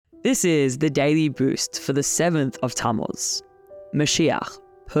This is the daily boost for the 7th of Tammuz. Moshiach,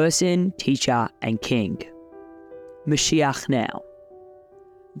 person, teacher, and king. Moshiach Now.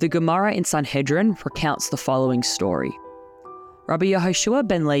 The Gemara in Sanhedrin recounts the following story. Rabbi Yehoshua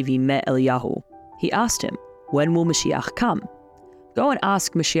ben Levi met Eliyahu. He asked him, "When will Moshiach come?" "Go and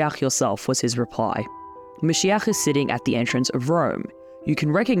ask Moshiach yourself," was his reply. Moshiach is sitting at the entrance of Rome. You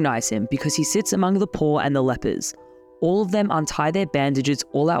can recognize him because he sits among the poor and the lepers. All of them untie their bandages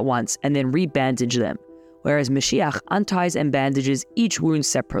all at once and then rebandage them, whereas Moshiach unties and bandages each wound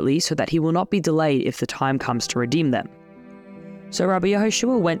separately so that he will not be delayed if the time comes to redeem them. So Rabbi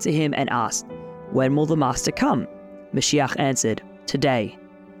Yehoshua went to him and asked, "When will the master come?" Moshiach answered, "Today."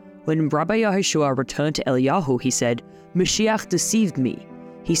 When Rabbi Yehoshua returned to Eliyahu, he said, "Moshiach deceived me.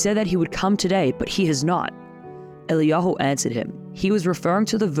 He said that he would come today, but he has not." Eliyahu answered him. He was referring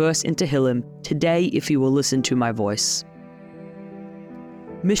to the verse in Tehillim, "Today if you will listen to my voice."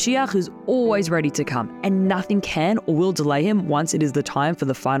 Moshiach is always ready to come, and nothing can or will delay him once it is the time for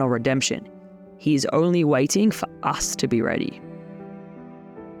the final redemption. He is only waiting for us to be ready.